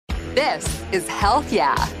This is Health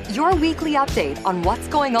Yeah, your weekly update on what's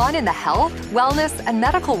going on in the health, wellness, and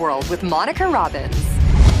medical world with Monica Robbins.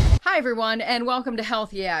 Hi, everyone, and welcome to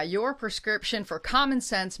Health Yeah, your prescription for common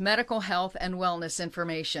sense medical health and wellness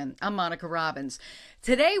information. I'm Monica Robbins.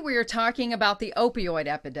 Today, we are talking about the opioid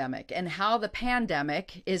epidemic and how the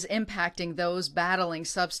pandemic is impacting those battling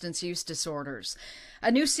substance use disorders. A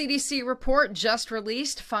new CDC report just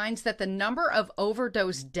released finds that the number of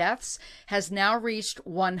overdose deaths has now reached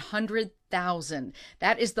 100,000.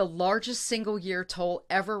 That is the largest single year toll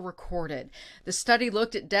ever recorded. The study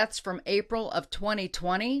looked at deaths from April of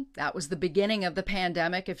 2020, that was the beginning of the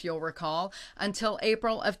pandemic, if you'll recall, until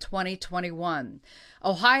April of 2021.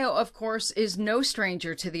 Ohio, of course, is no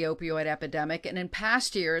stranger to the opioid epidemic, and in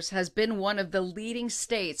past years has been one of the leading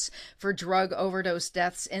states for drug overdose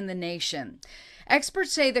deaths in the nation.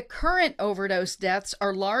 Experts say the current overdose deaths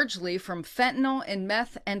are largely from fentanyl and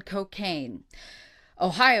meth and cocaine.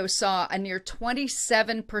 Ohio saw a near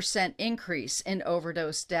 27% increase in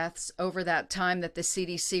overdose deaths over that time that the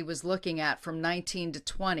CDC was looking at from 19 to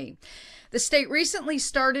 20. The state recently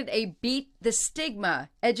started a Beat the Stigma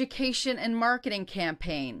education and marketing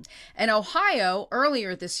campaign. And Ohio,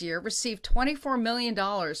 earlier this year, received $24 million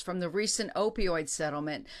from the recent opioid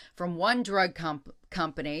settlement from one drug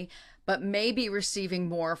company, but may be receiving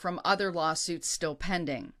more from other lawsuits still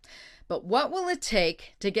pending. But what will it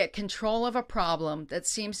take to get control of a problem that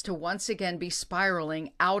seems to once again be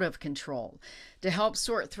spiraling out of control? To help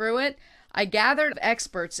sort through it, I gathered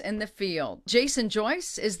experts in the field. Jason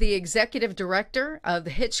Joyce is the executive director of the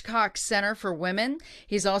Hitchcock Center for Women.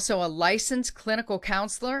 He's also a licensed clinical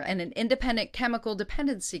counselor and an independent chemical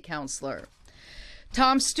dependency counselor.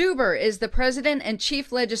 Tom Stuber is the president and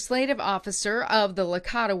chief legislative officer of the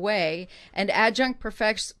Lakota Way and adjunct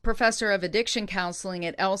professor of addiction counseling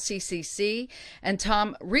at LCCC. And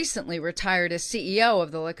Tom recently retired as CEO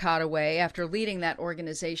of the Lakota Way after leading that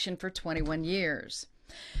organization for 21 years.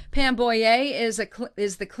 Pam Boyer is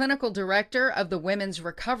the clinical director of the Women's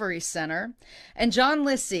Recovery Center, and John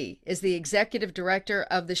Lissy is the executive director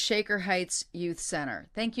of the Shaker Heights Youth Center.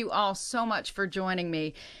 Thank you all so much for joining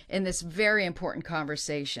me in this very important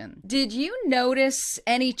conversation. Did you notice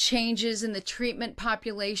any changes in the treatment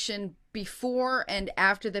population before and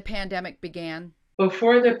after the pandemic began?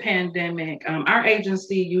 Before the pandemic, our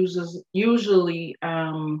agency usually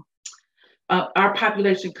our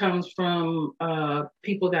population comes from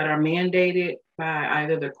people that are mandated by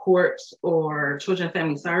either the courts or Children and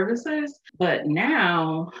Family Services. But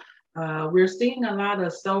now we're seeing a lot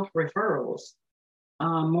of self-referrals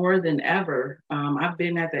more than ever. I've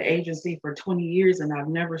been at the agency for 20 years and I've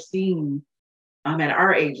never seen, at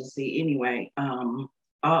our agency anyway, a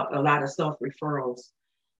lot of self-referrals.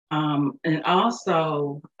 And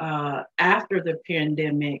also after the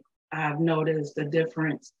pandemic, I've noticed a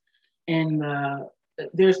difference in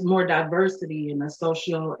there's more diversity in the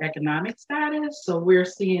socioeconomic status. So we're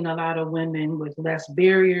seeing a lot of women with less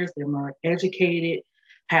barriers, they're more educated,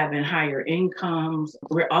 having higher incomes.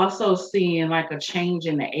 We're also seeing like a change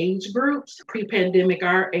in the age groups. Pre-pandemic,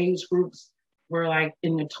 our age groups were like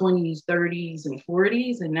in the 20s, 30s, and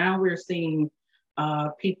 40s. And now we're seeing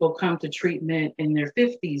people come to treatment in their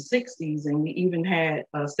 50s, 60s, and we even had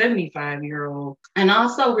a 75-year-old. And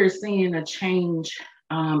also we're seeing a change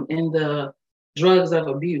in the drugs of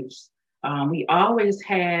abuse. We always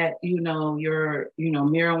had, your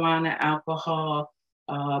marijuana, alcohol,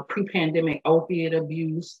 pre-pandemic opiate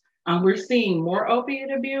abuse. We're seeing more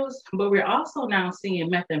opiate abuse, but we're also now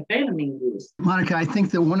seeing methamphetamine use. Monica, I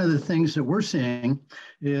think that one of the things that we're seeing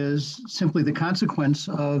is simply the consequence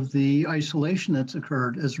of the isolation that's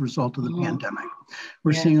occurred as a result of the pandemic.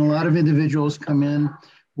 We're seeing a lot of individuals come in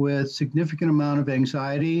with significant amount of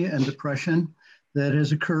anxiety and depression that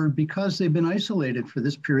has occurred because they've been isolated for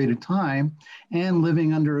this period of time and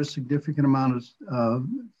living under a significant amount of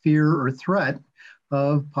fear or threat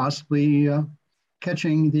of possibly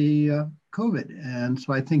catching the COVID. And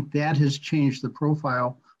so I think that has changed the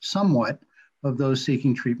profile somewhat of those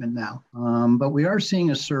seeking treatment now. But we are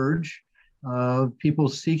seeing a surge of people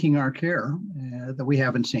seeking our care that we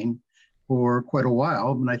haven't seen for quite a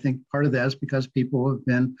while. And I think part of that is because people have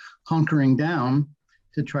been hunkering down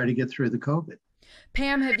to try to get through the COVID.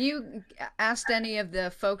 Pam, have you asked any of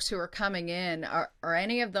the folks who are coming in, are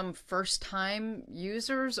any of them first-time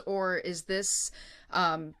users, or is this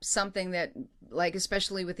something that, like,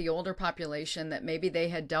 especially with the older population, that maybe they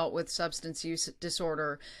had dealt with substance use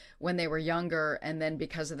disorder when they were younger and then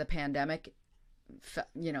because of the pandemic,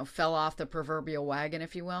 fell off the proverbial wagon,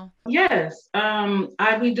 if you will? Yes,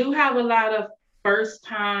 we do have a lot of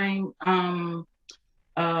first-time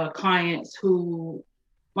clients who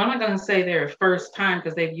well, I'm not going to say their first time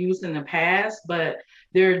because they've used in the past, but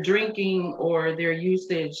their drinking or their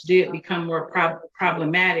usage did become more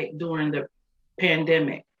problematic during the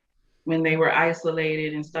pandemic when they were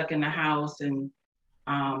isolated and stuck in the house. And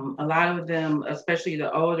a lot of them, especially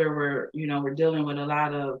the older, were dealing with a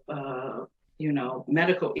lot of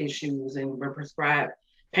medical issues and were prescribed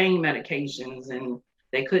pain medications, and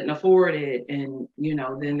they couldn't afford it. And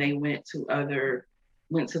then they went to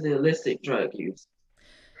the illicit drug use.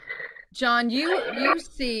 John, you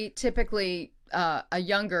see typically a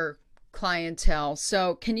younger clientele.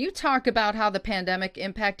 So, can you talk about how the pandemic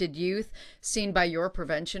impacted youth seen by your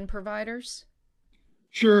prevention providers?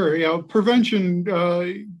 Sure. Yeah, prevention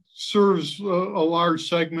serves a large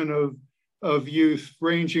segment of youth,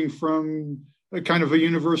 ranging from a kind of a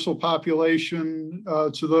universal population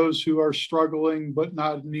to those who are struggling but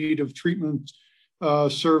not in need of treatment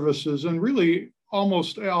services. And really,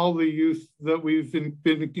 almost all the youth that we've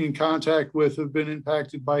been in contact with have been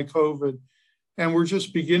impacted by COVID. And we're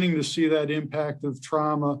just beginning to see that impact of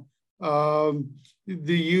trauma. The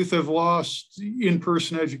youth have lost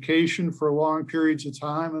in-person education for long periods of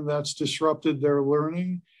time, and that's disrupted their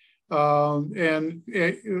learning and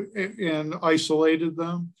isolated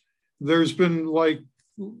them. There's been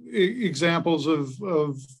examples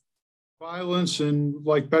of violence in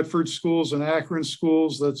Bedford schools and Akron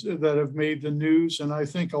schools that have made the news, and I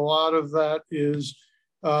think a lot of that is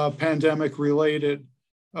pandemic related.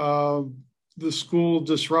 The school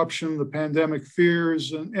disruption, the pandemic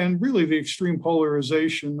fears, and really the extreme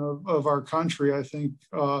polarization of our country, I think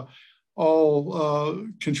all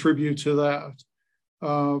contribute to that.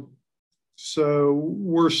 So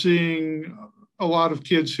we're seeing a lot of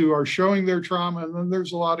kids who are showing their trauma, and then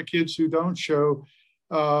there's a lot of kids who don't show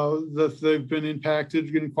that they've been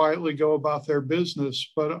impacted and quietly go about their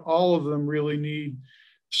business. But all of them really need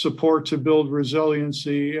support to build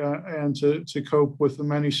resiliency and to cope with the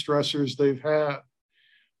many stressors they've had.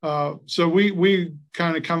 So we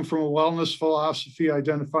kind of come from a wellness philosophy,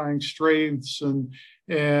 identifying strengths and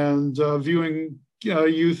viewing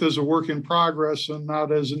youth as a work in progress and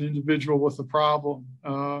not as an individual with a problem.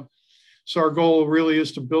 So our goal really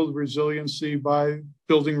is to build resiliency by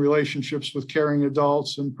building relationships with caring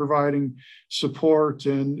adults and providing support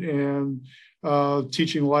and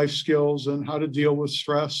teaching life skills and how to deal with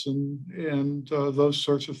stress and those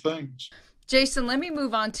sorts of things. Jason, let me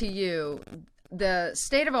move on to you. The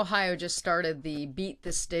state of Ohio just started the Beat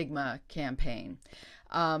the Stigma campaign.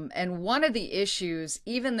 And one of the issues,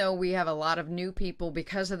 even though we have a lot of new people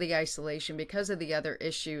because of the isolation, because of the other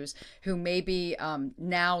issues, who may be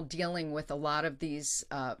now dealing with a lot of these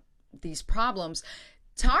problems,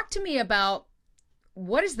 talk to me about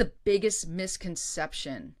what is the biggest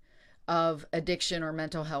misconception of addiction or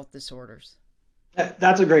mental health disorders?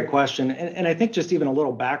 That's a great question. And I think just even a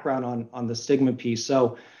little background on the stigma piece.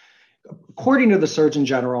 So according to the Surgeon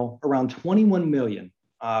General, around 21 million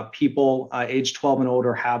people age 12 and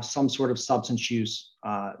older have some sort of substance use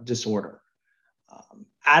disorder.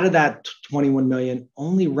 Out of that 21 million,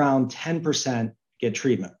 only around 10% get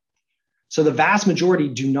treatment. So the vast majority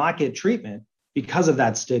do not get treatment because of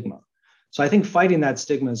that stigma. So I think fighting that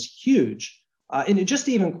stigma is huge. And it just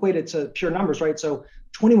even equate it to pure numbers, right? So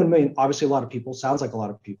 21 million, obviously a lot of people, sounds like a lot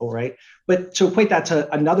of people, right? But to equate that to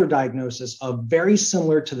another diagnosis of very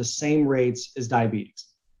similar to the same rates as diabetes,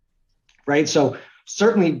 right? So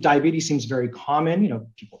certainly diabetes seems very common.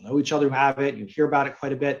 People know each other who have it. You hear about it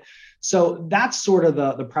quite a bit. So that's sort of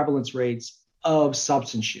the prevalence rates of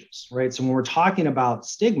substance use, right? So when we're talking about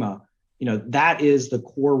stigma, that is the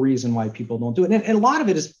core reason why people don't do it. And a lot of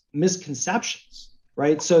it is misconceptions,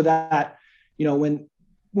 right? So that, when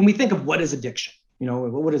we think of what is addiction,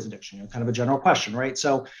 what is addiction? Kind of a general question, right?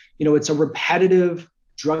 So, it's a repetitive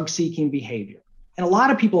drug-seeking behavior. And a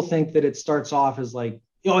lot of people think that it starts off as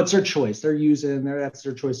it's their choice. They're using, that's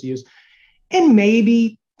their choice to use. And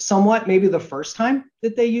maybe the first time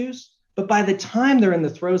that they use, but by the time they're in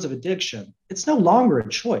the throes of addiction, it's no longer a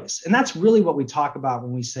choice. And that's really what we talk about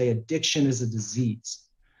when we say addiction is a disease.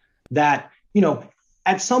 That,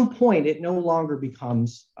 at some point, it no longer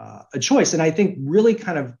becomes a choice. And I think really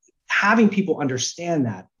kind of having people understand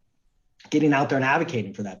that, getting out there and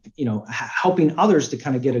advocating for that, helping others to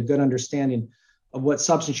kind of get a good understanding of what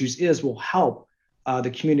substance use is will help the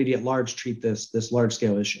community at large treat this large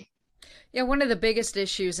scale issue. Yeah, one of the biggest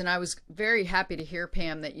issues, and I was very happy to hear,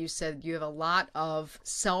 Pam, that you said you have a lot of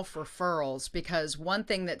self-referrals, because one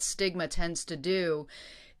thing that stigma tends to do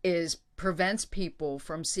is prevents people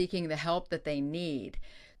from seeking the help that they need.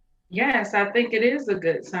 Yes, I think it is a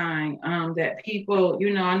good sign that people,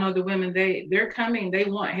 I know the women, they're coming, they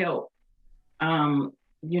want help.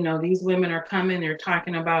 these women are coming, they're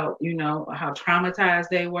talking about, how traumatized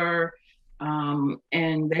they were,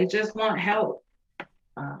 and they just want help.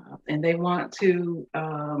 And they want to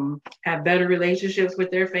have better relationships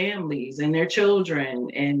with their families and their children.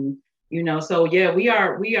 And, so yeah, we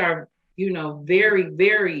are, very,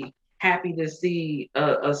 very happy to see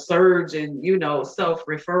a surge in,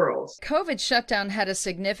 self-referrals. COVID shutdown had a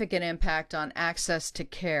significant impact on access to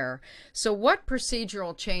care. So what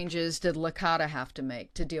procedural changes did Licata have to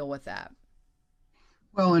make to deal with that?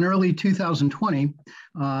 Well, in early 2020,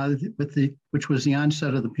 which was the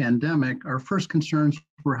onset of the pandemic, our first concerns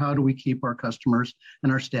were how do we keep our customers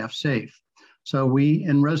and our staff safe? So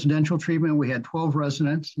in residential treatment, we had 12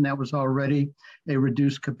 residents, and that was already a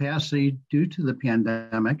reduced capacity due to the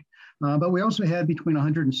pandemic. But we also had between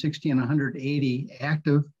 160 and 180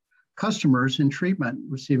 active customers in treatment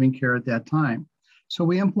receiving care at that time. So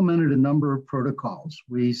we implemented a number of protocols.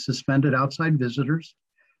 We suspended outside visitors.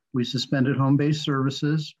 We suspended home-based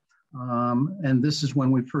services, and this is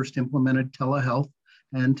when we first implemented telehealth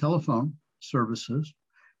and telephone services.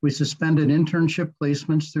 We suspended internship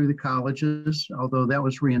placements through the colleges, although that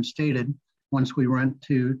was reinstated once we went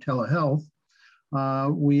to telehealth.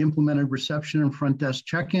 We implemented reception and front desk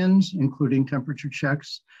check-ins, including temperature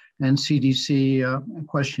checks and CDC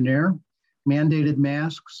questionnaire, mandated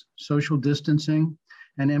masks, social distancing,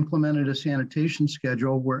 and implemented a sanitation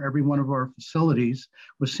schedule where every one of our facilities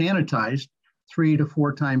was sanitized 3 to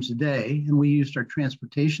 4 times a day. And we used our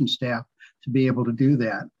transportation staff to be able to do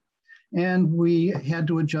that. And we had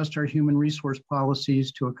to adjust our human resource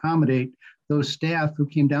policies to accommodate those staff who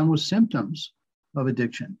came down with symptoms of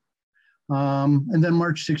addiction. And then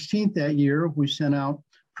March 16th that year, we sent out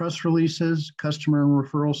press releases, customer and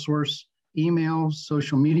referral source emails,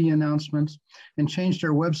 social media announcements, and changed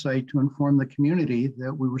our website to inform the community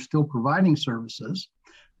that we were still providing services,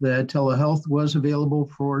 that telehealth was available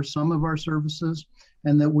for some of our services,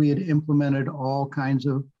 and that we had implemented all kinds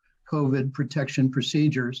of COVID protection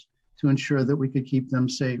procedures to ensure that we could keep them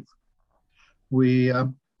safe. We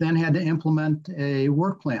then had to implement a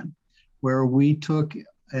work plan where we took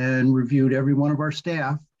and reviewed every one of our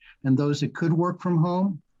staff, and those that could work from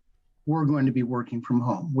home were going to be working from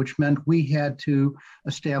home, which meant we had to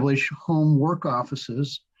establish home work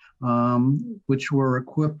offices, which were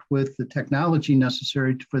equipped with the technology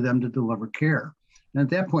necessary for them to deliver care. And at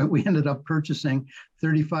that point, we ended up purchasing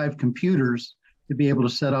 35 computers to be able to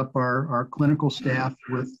set up our clinical staff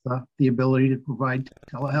with the ability to provide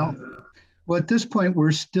telehealth. Well, at this point,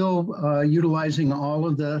 we're still utilizing all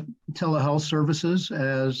of the telehealth services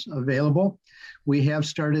as available. We have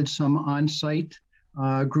started some on-site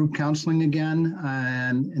group counseling again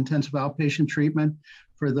and intensive outpatient treatment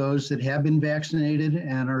for those that have been vaccinated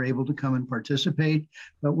and are able to come and participate.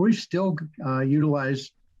 But we still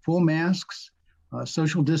utilize full masks,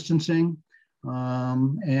 social distancing,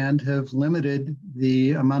 and have limited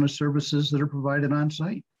the amount of services that are provided on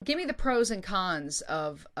site. Give me the pros and cons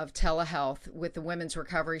of telehealth with the Women's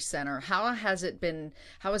Recovery Center. How has it been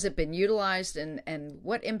utilized, and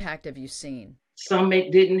what impact have you seen? Some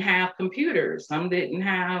didn't have computers. Some didn't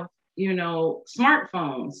have,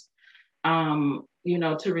 smartphones,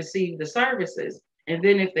 to receive the services. And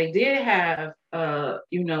then if they did have,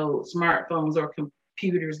 smartphones or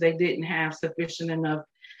computers, they didn't have sufficient enough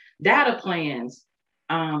data plans.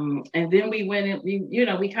 And then we went in,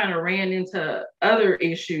 we kind of ran into other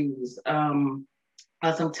issues, some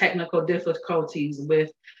technical difficulties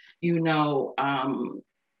with,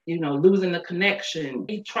 losing the connection.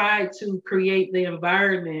 We tried to create the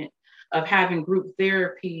environment of having group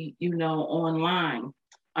therapy, online.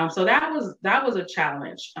 So that was a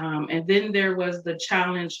challenge. And then there was the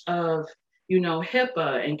challenge of,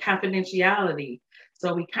 HIPAA and confidentiality.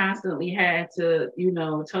 So we constantly had to,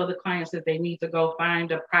 tell the clients that they need to go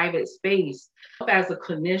find a private space. As a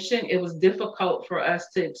clinician, it was difficult for us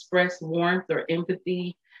to express warmth or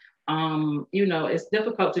empathy. It's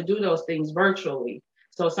difficult to do those things virtually.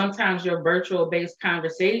 So sometimes your virtual-based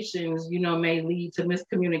conversations, may lead to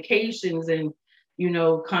miscommunications, and,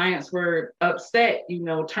 clients were upset,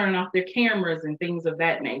 turning off their cameras and things of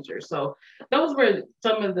that nature. So those were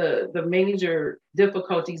some of the major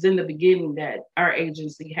difficulties in the beginning that our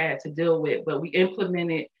agency had to deal with. But we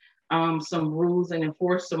implemented some rules and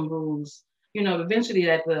enforced some rules, eventually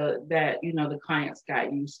that the clients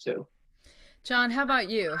got used to. John, how about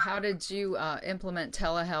you? How did you implement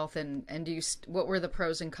telehealth, and what were the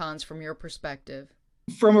pros and cons from your perspective?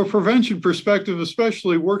 From a prevention perspective,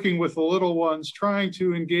 especially working with the little ones, trying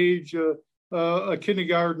to engage a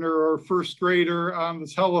kindergartner or first grader on the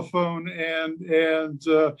telephone and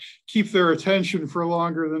keep their attention for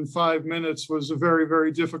longer than 5 minutes was a very,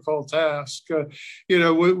 very difficult task.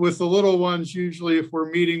 With the little ones, usually if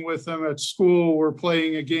we're meeting with them at school, we're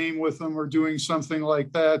playing a game with them or doing something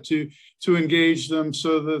like that to engage them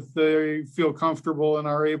so that they feel comfortable and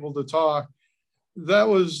are able to talk. That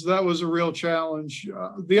was a real challenge.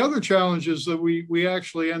 The other challenge is that we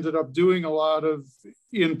actually ended up doing a lot of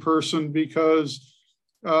in person because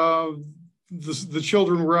the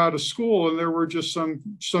children were out of school, and there were just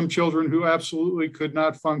some children who absolutely could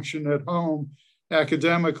not function at home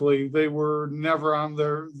academically. They were never on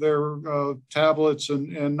their tablets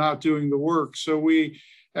and not doing the work. So we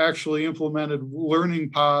actually implemented learning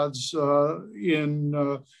pods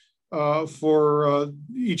for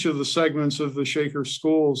each of the segments of the Shaker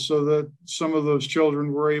schools, so that some of those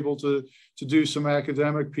children were able to do some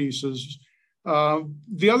academic pieces.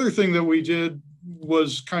 The other thing that we did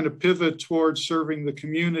was kind of pivot towards serving the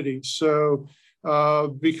community. So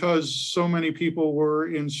because so many people were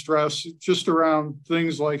in stress just around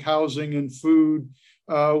things like housing and food,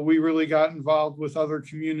 we really got involved with other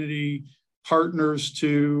community partners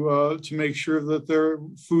to make sure that their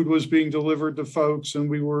food was being delivered to folks, and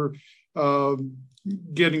we were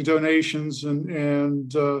getting donations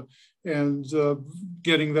and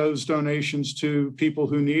getting those donations to people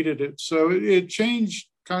who needed it. So it changed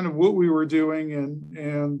kind of what we were doing,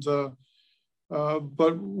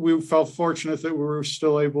 but we felt fortunate that we were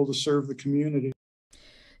still able to serve the community.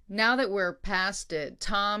 Now that we're past it,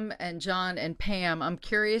 Tom and John and Pam, I'm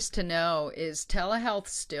curious to know, is telehealth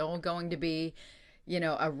still going to be,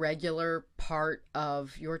 a regular part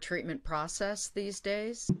of your treatment process these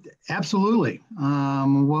days? Absolutely.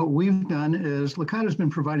 What we've done is Licata's been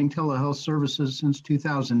providing telehealth services since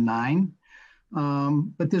 2009,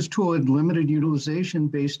 but this tool had limited utilization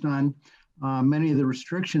based on many of the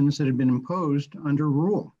restrictions that had been imposed under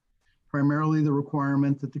rule. Primarily the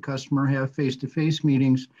requirement that the customer have face-to-face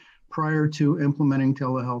meetings prior to implementing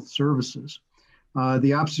telehealth services.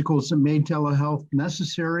 The obstacles that made telehealth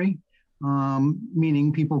necessary,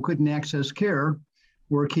 meaning people couldn't access care,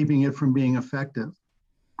 were keeping it from being effective.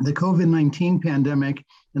 The COVID-19 pandemic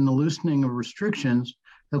and the loosening of restrictions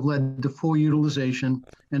have led to full utilization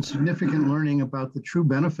and significant learning about the true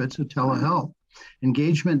benefits of telehealth.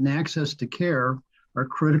 Engagement and access to care are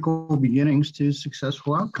critical beginnings to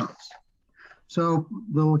successful outcomes. So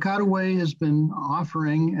the Licata Way has been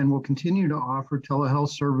offering and will continue to offer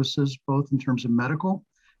telehealth services, both in terms of medical,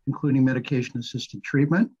 including medication-assisted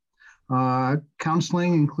treatment,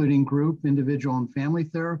 counseling, including group, individual, and family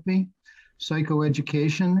therapy,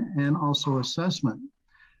 psychoeducation, and also assessment.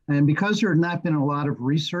 And because there had not been a lot of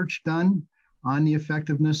research done on the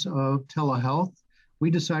effectiveness of telehealth, we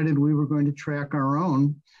decided we were going to track our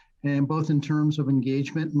own, and both in terms of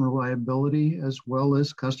engagement and reliability, as well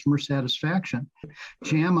as customer satisfaction.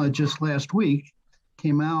 JAMA just last week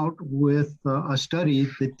came out with a study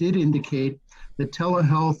that did indicate that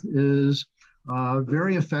telehealth is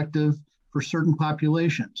very effective for certain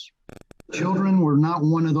populations. Children were not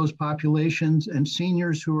one of those populations, and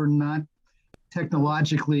seniors who are not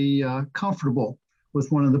technologically comfortable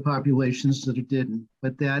with one of the populations that it didn't.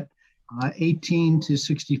 But that 18 to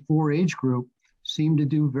 64 age group seem to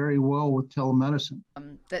do very well with telemedicine.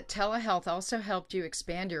 That telehealth also helped you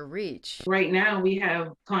expand your reach. Right now, we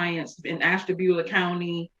have clients in Ashtabula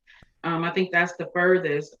County. I think that's the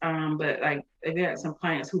furthest, but like they had some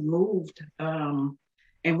clients who moved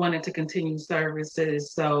and wanted to continue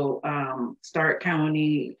services. So Stark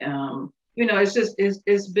County,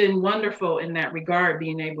 it's been wonderful in that regard,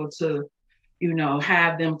 being able to,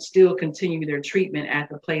 have them still continue their treatment at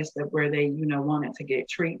the place where they, wanted to get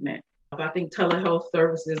treatment. I think telehealth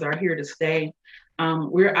services are here to stay.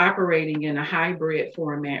 We're operating in a hybrid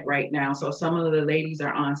format right now. So some of the ladies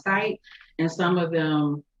are on site and some of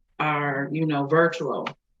them are, virtual.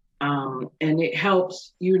 And it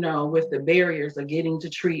helps, with the barriers of getting to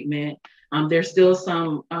treatment. There's still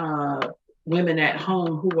some women at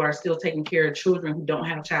home who are still taking care of children who don't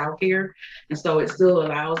have childcare. And so it still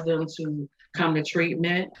allows them to come to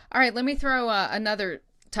treatment. All right, let me throw another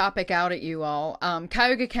topic out at you all.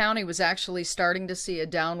 Cuyahoga County was actually starting to see a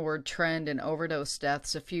downward trend in overdose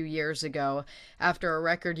deaths a few years ago after a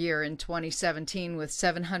record year in 2017 with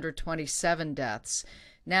 727 deaths.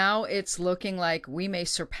 Now it's looking like we may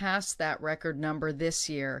surpass that record number this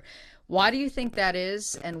year. Why do you think that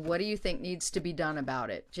is, and what do you think needs to be done about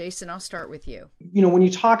it? Jason, I'll start with you. When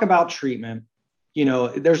you talk about treatment,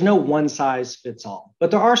 there's no one size fits all, but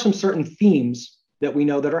there are some certain themes that we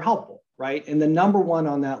know that are helpful. Right? And the number one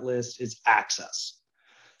on that list is access.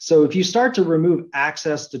 So if you start to remove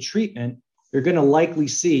access to treatment, you're going to likely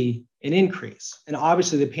see an increase. And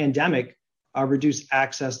obviously the pandemic reduced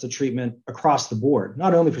access to treatment across the board,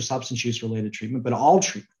 not only for substance use related treatment, but all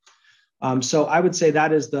treatment. So I would say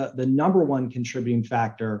that is the number one contributing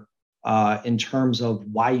factor in terms of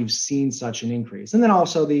why you've seen such an increase. And then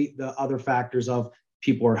also the other factors of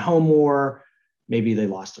people are at home more, maybe they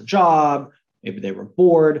lost their job, maybe they were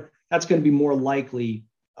bored. That's going to be more likely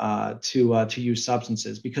to use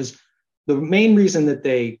substances, because the main reason that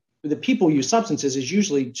the people use substances is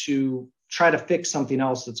usually to try to fix something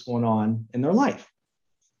else that's going on in their life.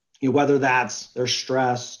 Whether that's they're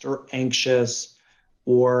stressed or anxious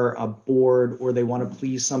or bored, or they want to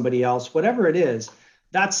please somebody else, whatever it is,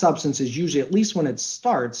 that substance is usually, at least when it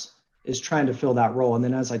starts, is trying to fill that role. And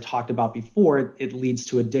then, as I talked about before, it leads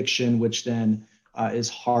to addiction, which then is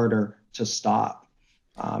harder to stop.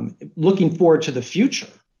 Looking forward to the future,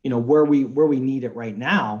 where we need it right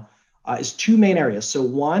now is two main areas. So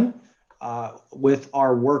one, with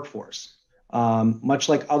our workforce, much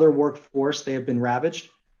like other workforce, they have been ravaged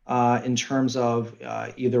in terms of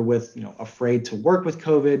either with, afraid to work with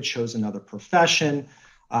COVID, chose another profession,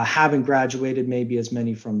 haven't graduated maybe as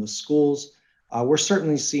many from the schools. We're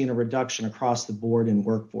certainly seeing a reduction across the board in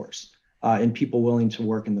workforce and people willing to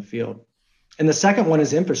work in the field. And the second one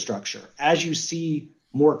is infrastructure. As you see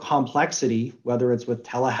more complexity, whether it's with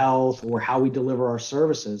telehealth or how we deliver our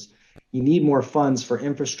services, you need more funds for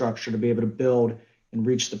infrastructure to be able to build and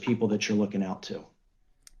reach the people that you're looking out to.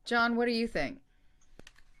 John, what do you think?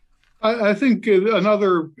 I think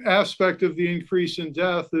another aspect of the increase in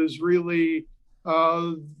death is really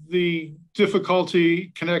the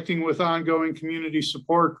difficulty connecting with ongoing community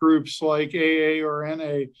support groups like AA or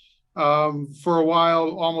NA. For a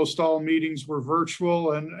while, almost all meetings were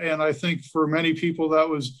virtual, and I think for many people that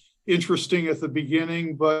was interesting at the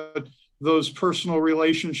beginning, but those personal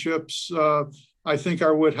relationships, I think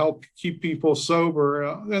would help keep people sober.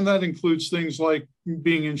 And that includes things like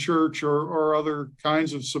being in church or other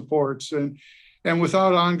kinds of supports. And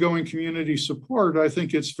without ongoing community support, I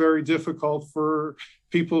think it's very difficult for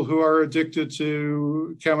people who are addicted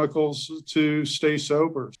to chemicals to stay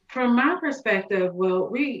sober. From my perspective, well,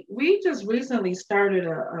 we just recently started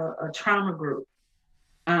a trauma group.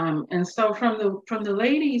 And so from the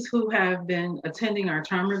ladies who have been attending our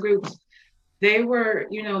trauma groups, they were,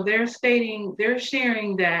 they're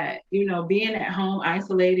sharing that, being at home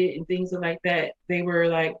isolated and things like that, they were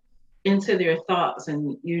like into their thoughts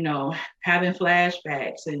and, having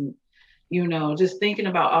flashbacks and, just thinking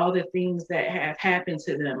about all the things that have happened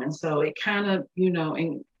to them. And so it kind of,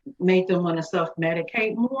 made them want to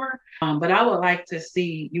self-medicate more. But I would like to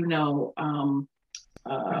see,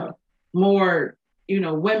 more,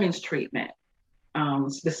 women's treatment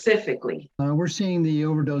specifically. We're seeing the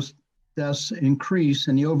overdose deaths increase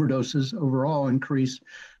and the overdoses overall increase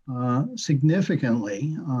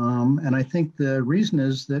significantly. And I think the reason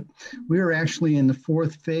is that we are actually in the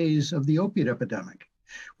fourth phase of the opiate epidemic.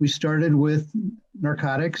 We started with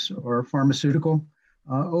narcotics or pharmaceutical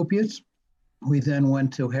opiates. We then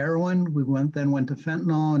went to heroin. We then went to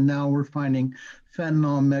fentanyl, and now we're finding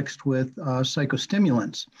fentanyl mixed with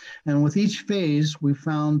psychostimulants. And with each phase, we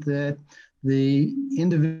found that the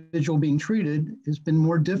individual being treated has been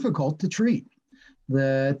more difficult to treat,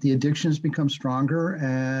 that the addictions become stronger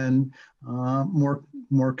and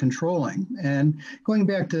more controlling. And going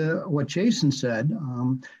back to what Jason said,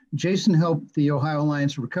 Jason helped the Ohio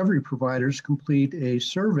Alliance of Recovery Providers complete a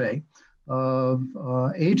survey of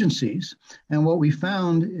agencies. And what we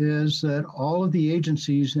found is that all of the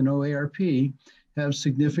agencies in OARP have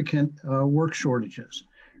significant work shortages,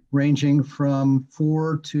 ranging from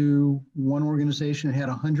 4 to one organization that had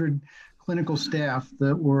 100 clinical staff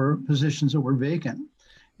that were positions that were vacant.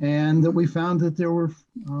 And that we found that there were,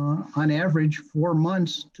 on average, 4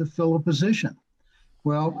 months to fill a position.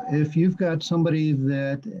 Well, if you've got somebody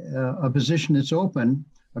that a position that's open,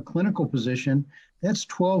 a clinical position, that's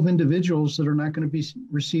 12 individuals that are not going to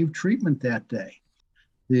receive treatment that day.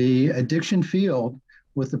 The addiction field,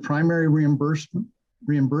 with the primary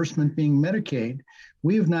reimbursement being Medicaid,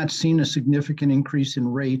 we have not seen a significant increase in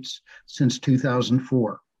rates since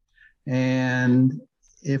 2004. And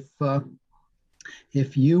if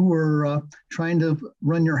you were trying to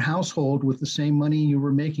run your household with the same money you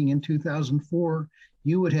were making in 2004,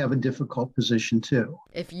 you would have a difficult position too.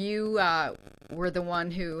 If you were the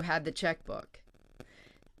one who had the checkbook.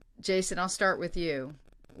 Jason, I'll start with you.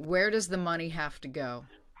 Where does the money have to go?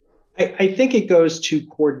 I think it goes to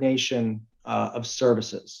coordination of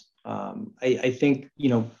services. I think,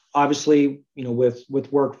 obviously,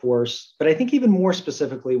 with workforce, but I think even more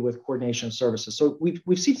specifically with coordination of services. So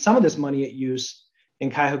we've seen some of this money at use in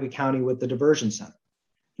Cuyahoga County with the diversion center.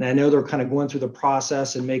 And I know they're kind of going through the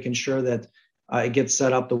process and making sure that it gets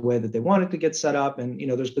set up the way that they want it to get set up. And,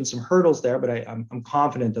 there's been some hurdles there, but I'm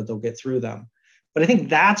confident that they'll get through them. But I think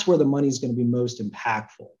that's where the money is going to be most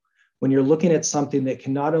impactful. When you're looking at something that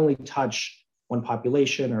can not only touch one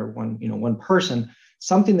population or one person,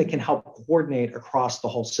 something that can help coordinate across the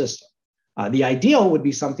whole system. The ideal would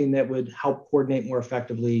be something that would help coordinate more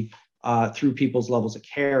effectively through people's levels of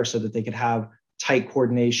care so that they could have tight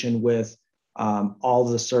coordination with all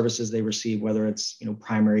of the services they receive, whether it's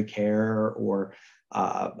primary care or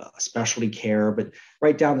specialty care, but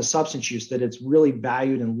right down to substance use, that it's really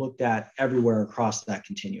valued and looked at everywhere across that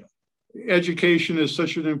continuum. Education is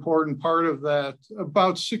such an important part of that.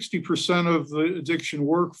 About 60% of the addiction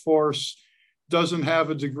workforce doesn't have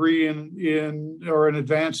a degree in or an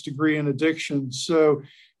advanced degree in addiction. So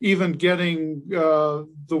even getting the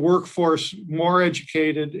workforce more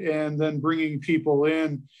educated and then bringing people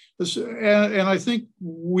in. And I think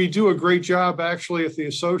we do a great job actually at the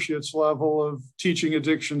associates level of teaching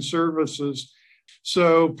addiction services.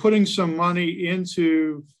 So putting some money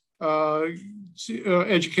into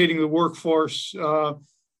educating the workforce,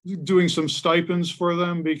 doing some stipends for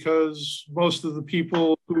them, because most of the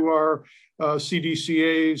people who are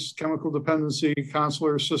CDCAs, chemical dependency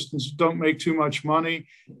consular assistants, don't make too much money,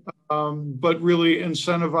 but really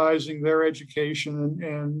incentivizing their education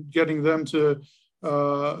and getting them to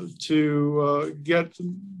get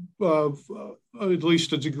at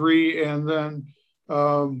least a degree, and then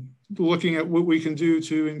looking at what we can do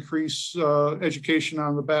to increase education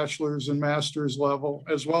on the bachelor's and master's level,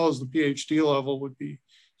 as well as the PhD level, would be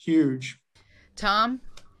huge. Tom,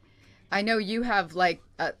 I know you have like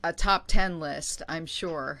a top 10 list, I'm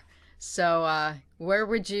sure. So where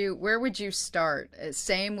would you start?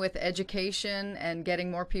 Same with education and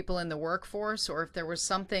getting more people in the workforce, or if there was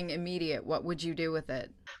something immediate, what would you do with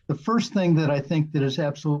it? The first thing that I think that is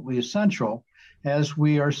absolutely essential as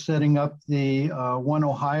we are setting up the One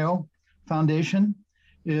Ohio Foundation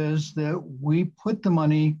is that we put the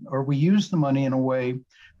money, or we use the money in a way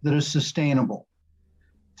that is sustainable.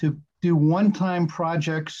 To do one-time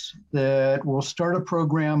projects that will start a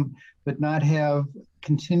program but not have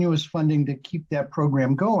continuous funding to keep that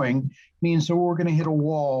program going means that we're going to hit a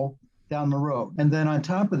wall down the road. And then on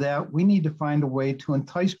top of that, we need to find a way to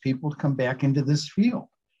entice people to come back into this field.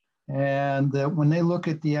 And that when they look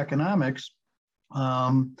at the economics,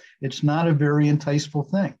 it's not a very enticeful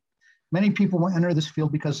thing. Many people will enter this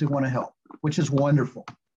field because they want to help, which is wonderful.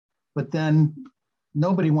 But then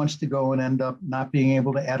nobody wants to go and end up not being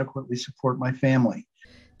able to adequately support my family.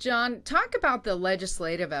 John, talk about the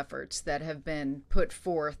legislative efforts that have been put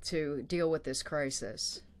forth to deal with this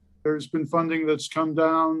crisis. There's been funding that's come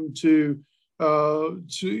down to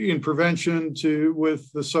in prevention,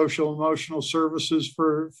 with the social emotional services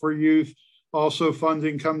for youth. Also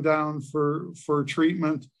funding come down for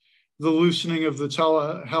treatment. The loosening of the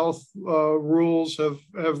telehealth rules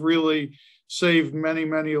have really saved many,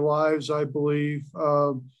 many lives, I believe.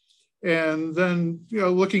 And then,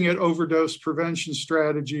 looking at overdose prevention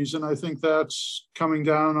strategies, and I think that's coming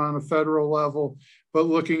down on a federal level, but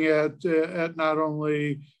looking at not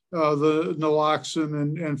only the naloxone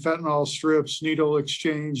and fentanyl strips, needle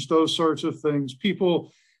exchange, those sorts of things.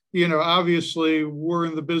 People, obviously we're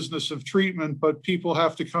in the business of treatment, but people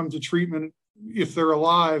have to come to treatment if they're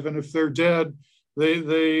alive, and if they're dead,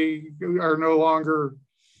 they are no longer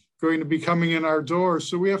going to be coming in our doors.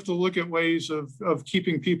 So we have to look at ways of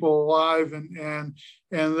keeping people alive and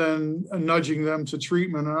then nudging them to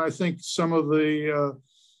treatment. And I think some of the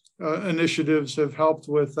initiatives have helped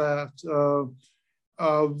with that.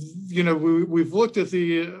 We've looked at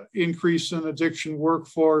the increase in addiction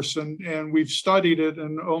workforce, and we've studied it,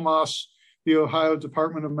 and OMAS, the Ohio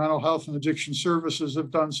Department of Mental Health and Addiction Services,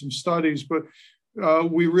 have done some studies, but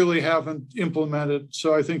we really haven't implemented.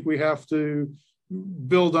 So I think we have to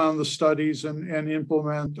build on the studies and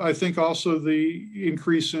implement. I think also the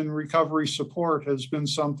increase in recovery support has been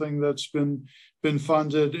something that's been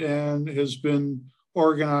funded and has been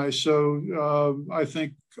organized. So I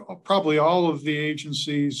think probably all of the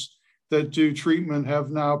agencies that do treatment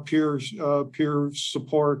have now peer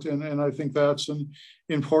support, and I think that's an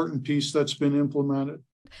important piece that's been implemented.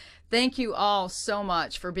 Thank you all so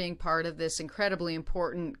much for being part of this incredibly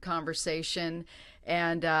important conversation,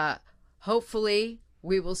 and hopefully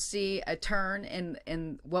we will see a turn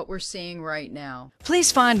in what we're seeing right now.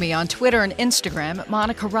 Please find me on Twitter and Instagram at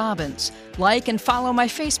Monica Robbins. Like and follow my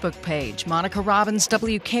Facebook page, Monica Robbins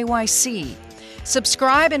WKYC.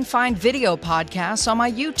 Subscribe and find video podcasts on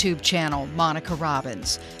my YouTube channel, Monica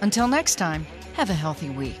Robbins. Until next time, have a healthy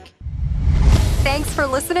week. Thanks for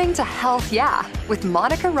listening to Health Yeah with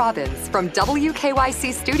Monica Robbins from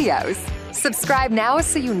WKYC Studios. Subscribe now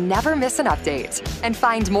so you never miss an update. And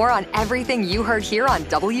find more on everything you heard here on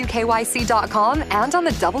WKYC.com and on the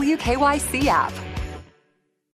WKYC app.